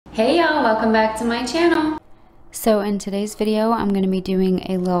Hey y'all, welcome back to my channel. So in today's video, I'm going to be doing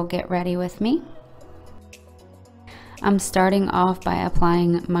a little get ready with me. I'm starting off by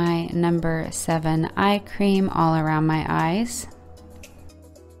applying my number 7 eye cream all around my eyes.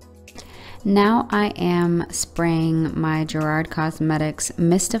 Now I am spraying my Gerard Cosmetics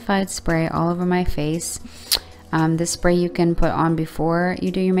Mystified Spray all over my face. This spray you can put on before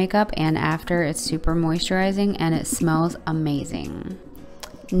you do your makeup and after. It's super moisturizing and it smells amazing.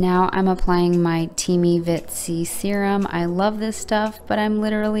 Now I'm applying my Teami Vit C Serum. I love this stuff, but I'm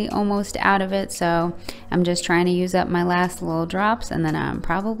literally almost out of it, so I'm just trying to use up my last little drops and then I'm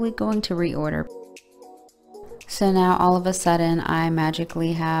probably going to reorder. So now all of a sudden I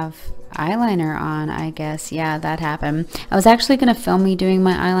magically have eyeliner on, I guess. Yeah, that happened. I was actually going to film me doing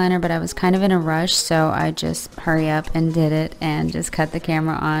my eyeliner, but I was kind of in a rush, so I just hurry up and did it and just cut the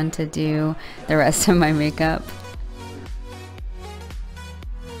camera on to do the rest of my makeup.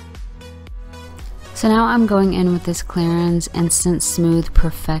 So now I'm going in with this Clarins Instant Smooth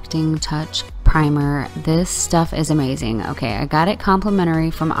Perfecting Touch Primer. This stuff is amazing. Okay, I got it complimentary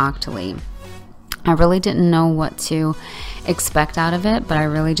from Octoly. I really didn't know what to expect out of it, but I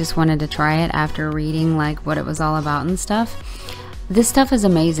really just wanted to try it after reading like what it was all about and stuff. This stuff is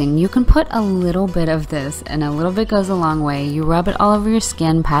amazing. You can put a little bit of this and a little bit goes a long way. You rub it all over your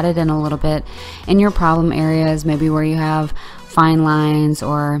skin, pat it in a little bit in your problem areas, maybe where you have fine lines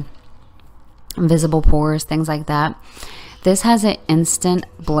or visible pores, things like that. This has an instant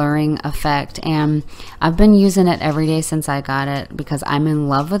blurring effect and I've been using it every day since I got it because I'm in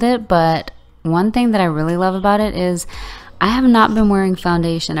love with it. But one thing that I really love about it is I have not been wearing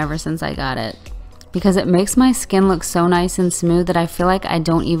foundation ever since I got it because it makes my skin look so nice and smooth that I feel like I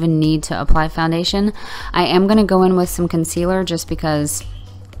don't even need to apply foundation. I am going to go in with some concealer just because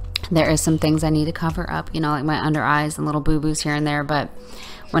there is some things I need to cover up, you know, like my under eyes and little boo-boos here and there. But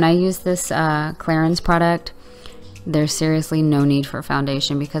when I use this Clarins product, there's seriously no need for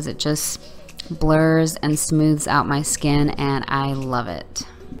foundation because it just blurs and smooths out my skin and I love it.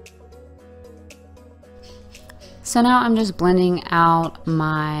 So now I'm just blending out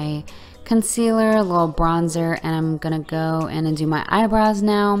my concealer, a little bronzer, and I'm gonna go in and do my eyebrows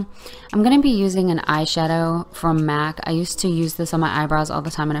now. I'm gonna be using an eyeshadow from MAC. I used to use this on my eyebrows all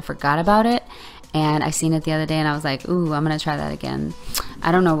the time and I forgot about it. And I seen it the other day and I was like, ooh, I'm gonna try that again.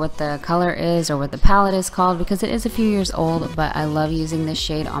 I don't know what the color is or what the palette is called because it is a few years old, but I love using this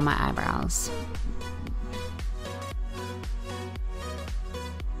shade on my eyebrows.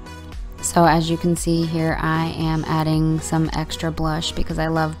 So as you can see here, I am adding some extra blush because I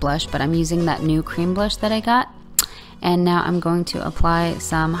love blush, but I'm using that new cream blush that I got. And now I'm going to apply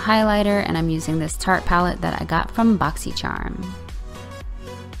some highlighter and I'm using this Tarte palette that I got from BoxyCharm.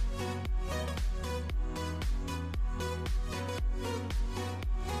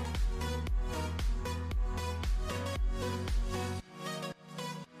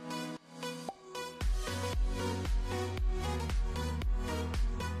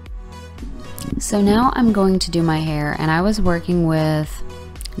 So now I'm going to do my hair, and I was working with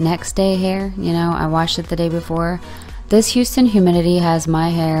next day hair, you know, I washed it the day before. This Houston humidity has my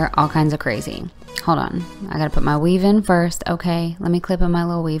hair all kinds of crazy. Hold on, I gotta put my weave in first. Okay, let me clip in my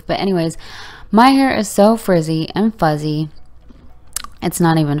little weave. But anyways, my hair is so frizzy and fuzzy, it's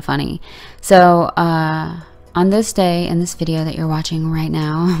not even funny. So on this day, in this video that you're watching right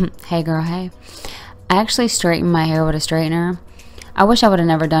now, hey girl, hey, I actually straightened my hair with a straightener. I wish I would have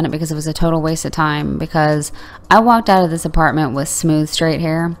never done it because it was a total waste of time because I walked out of this apartment with smooth straight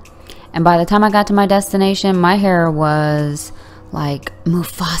hair and by the time I got to my destination my hair was like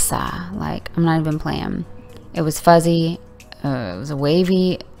Mufasa. Like, I'm not even playing. It was fuzzy, it was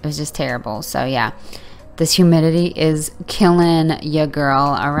wavy, it was just terrible. So yeah, this humidity is killing ya girl,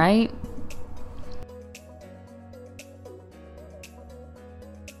 alright?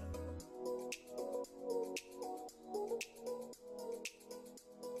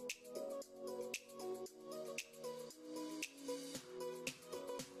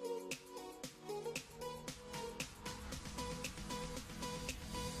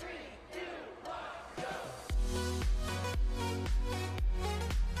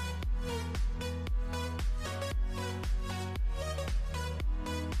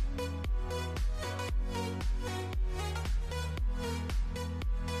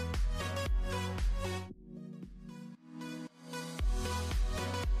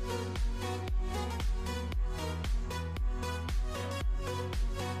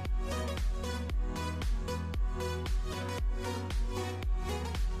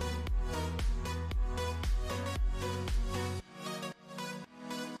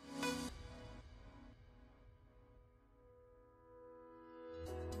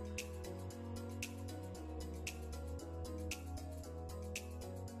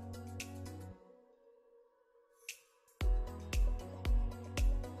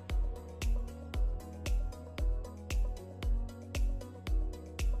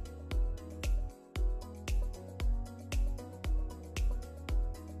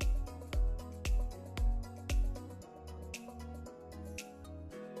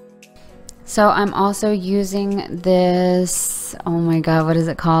 So I'm also using this, oh my god, what is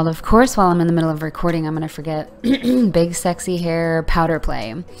it called? Of course, while I'm in the middle of recording, I'm going to forget. Big Sexy Hair Powder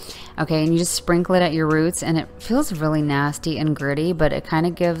Play. Okay, and you just sprinkle it at your roots, and it feels really nasty and gritty, but it kind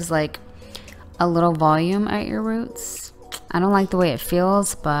of gives like a little volume at your roots. I don't like the way it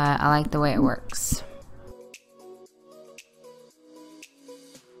feels, but I like the way it works.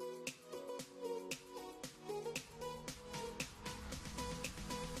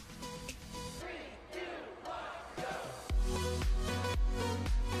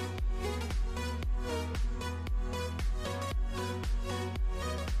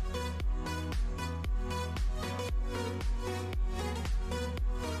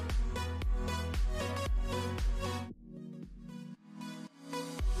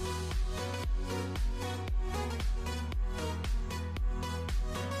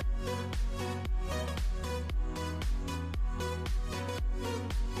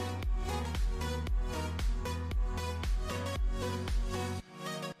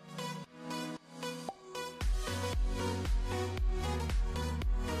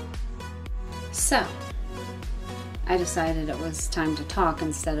 So, I decided it was time to talk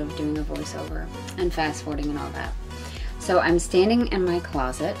instead of doing a voiceover and fast forwarding and all that. So I'm standing in my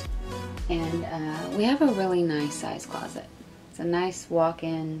closet, and we have a really nice size closet. It's a nice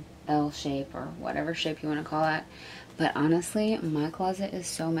walk-in L shape, or whatever shape you want to call it. But honestly, my closet is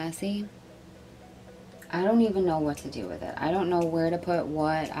so messy. I don't even know what to do with it. I don't know where to put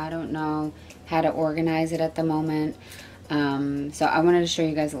what. I don't know how to organize it at the moment. So I wanted to show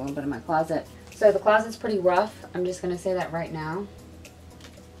you guys a little bit of my closet. So the closet's pretty rough. I'm just going to say that right now.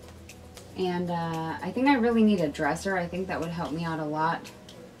 And I think I really need a dresser. I think that would help me out a lot.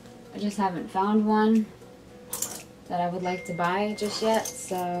 I just haven't found one that I would like to buy just yet.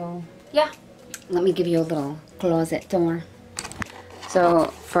 So yeah, let me give you a little closet tour. So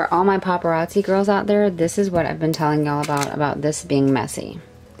for all my paparazzi girls out there, this is what I've been telling y'all about this being messy.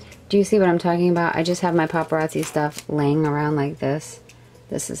 Do you see what I'm talking about? I just have my paparazzi stuff laying around like this.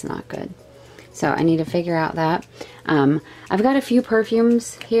 This is not good. So I need to figure out that. I've got a few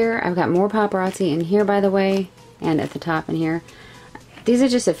perfumes here. I've got more paparazzi in here, by the way, and at the top in here. These are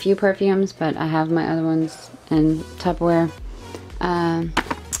just a few perfumes, but I have my other ones in Tupperware.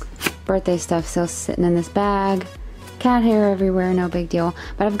 Birthday stuff still sitting in this bag. Cat hair everywhere, no big deal.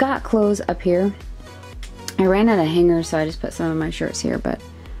 But I've got clothes up here. I ran out of hangers, so I just put some of my shirts here. But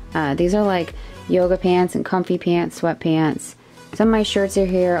these are like yoga pants and comfy pants, sweatpants. Some of my shirts are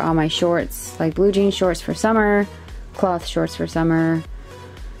here, all my shorts, like blue jean shorts for summer, cloth shorts for summer,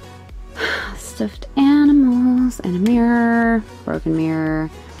 stuffed animals, and a mirror, broken mirror,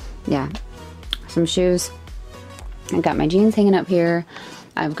 yeah, some shoes. I've got my jeans hanging up here.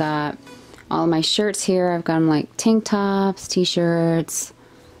 I've got all of my shirts here. I've got them like tank tops, t-shirts,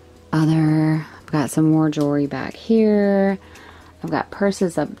 I've got some more jewelry back here. I've got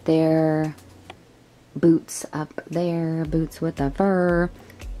purses up there. Boots up there, boots with a fur.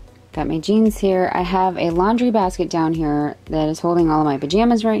 Got my jeans here. I have a laundry basket down here that is holding all of my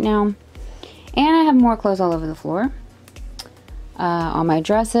pajamas right now. And I have more clothes all over the floor. All my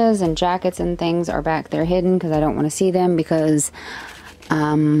dresses and jackets and things are back there hidden because I don't want to see them because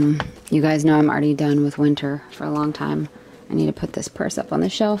you guys know I'm already done with winter for a long time. I need to put this purse up on the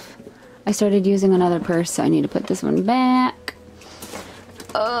shelf. I started using another purse, so I need to put this one back.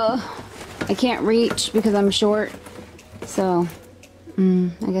 I can't reach because I'm short, so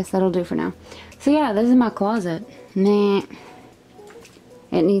I guess that'll do for now. So yeah, this is my closet. Nah,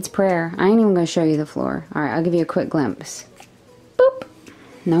 it needs prayer. I ain't even gonna show you the floor. All right, I'll give you a quick glimpse. Boop.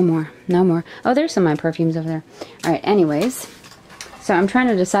 No more, no more. Oh, there's some of my perfumes over there. All right, anyways, so I'm trying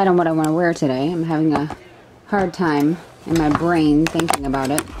to decide on what I want to wear today. I'm having a hard time in my brain thinking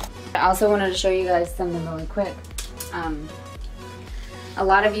about it. I also wanted to show you guys something really quick. A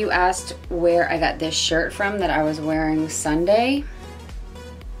lot of you asked where I got this shirt from that I was wearing Sunday.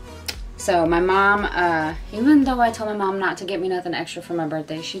 So my mom, even though I told my mom not to get me nothing extra for my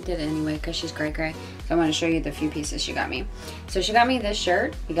birthday, she did it anyway because she's cray. So I want to show you the few pieces she got me. So she got me this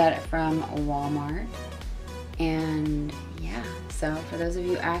shirt. We got it from Walmart. And yeah, so for those of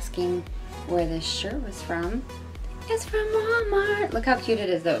you asking where this shirt was from, it's from Walmart. Look how cute it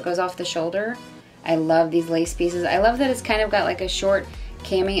is though. It goes off the shoulder. I love these lace pieces. I love that it's kind of got like a short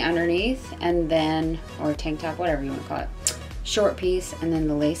cami underneath and then, or tank top, whatever you want to call it. Short piece and then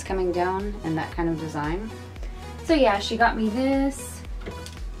the lace coming down and that kind of design. So yeah, she got me this.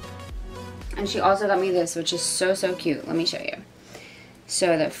 And she also got me this, which is so cute. Let me show you.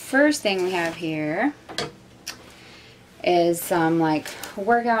 So the first thing we have here is some like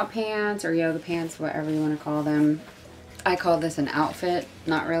workout pants or yoga pants, whatever you want to call them. I call this an outfit.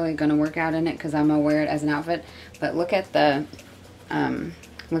 Not really gonna work out in it because I'm gonna wear it as an outfit. But look at the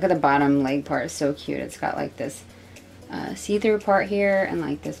bottom leg part. It's so cute. It's got like this see-through part here and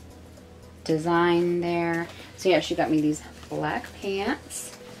like this design there. So yeah, she got me these black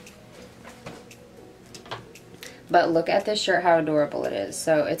pants. But look at this shirt, how adorable it is.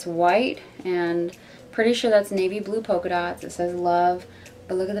 So it's white and pretty sure that's navy blue polka dots. It says love.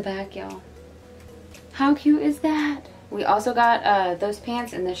 But look at the back, y'all. How cute is that? We also got those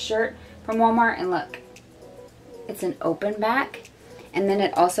pants and this shirt from Walmart. And look, it's an open back. And then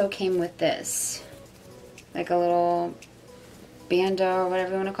it also came with this. Like a little bandeau or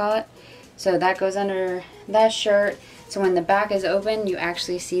whatever you want to call it. So that goes under that shirt. So when the back is open, you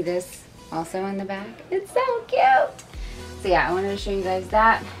actually see this also in the back. It's so cute. So yeah, I wanted to show you guys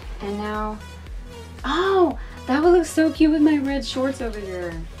that. And now, oh, that would look so cute with my red shorts over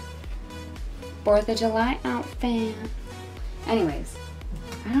here. 4th of July outfit. Anyways,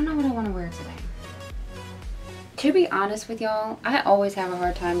 I don't know what I want to wear today. To be honest with y'all, I always have a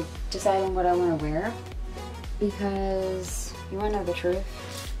hard time deciding what I want to wear. Because, you want to know the truth?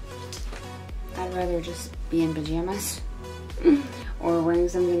 I'd rather just be in pajamas. Or wearing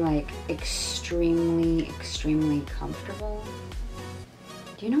something like extremely, extremely comfortable.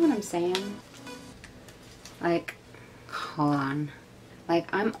 Do you know what I'm saying? Like, hold on.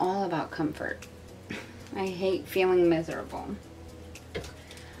 Like, I'm all about comfort. I hate feeling miserable.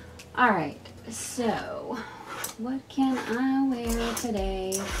 Alright, so what can I wear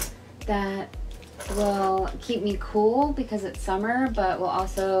today that will keep me cool because it's summer, but will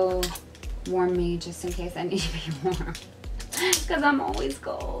also warm me just in case I need to be warm? Because I'm always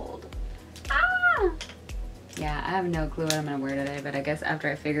cold. Ah! Yeah, I have no clue what I'm going to wear today, but I guess after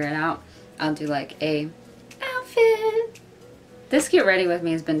I figure it out, I'll do like a outfit. This get ready with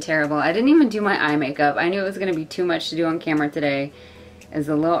me has been terrible. I didn't even do my eye makeup. I knew it was going to be too much to do on camera today. It was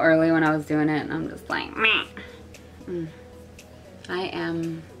a little early when I was doing it, and I'm just like, meh. I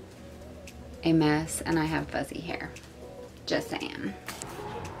am a mess, and I have fuzzy hair. Just saying.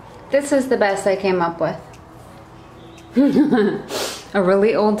 This is the best I came up with. A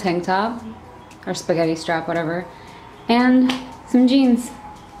really old tank top, or spaghetti strap, whatever, and some jeans.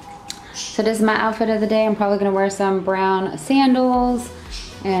 So this is my outfit of the day. I'm probably gonna wear some brown sandals,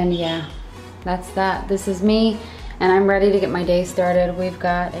 and yeah, that's that. This is me, and I'm ready to get my day started. We've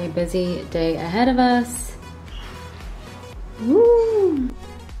got a busy day ahead of us. Woo!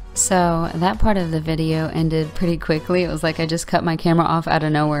 So that part of the video ended pretty quickly. It was like I just cut my camera off out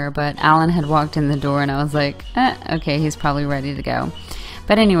of nowhere, but Alan had walked in the door and I was like, okay, he's probably ready to go.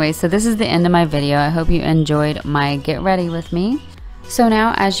 But anyway, so this is the end of my video. I hope you enjoyed my get ready with me. So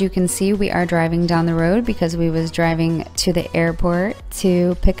now, as you can see, we are driving down the road because we was driving to the airport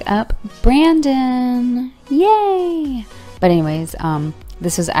to pick up Brandon. Yay! But anyways,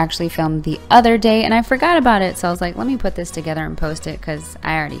 this was actually filmed the other day and I forgot about it. So I was like, let me put this together and post it because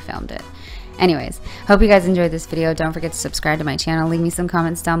I already filmed it. Anyways, hope you guys enjoyed this video. Don't forget to subscribe to my channel. Leave me some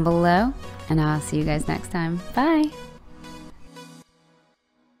comments down below and I'll see you guys next time. Bye!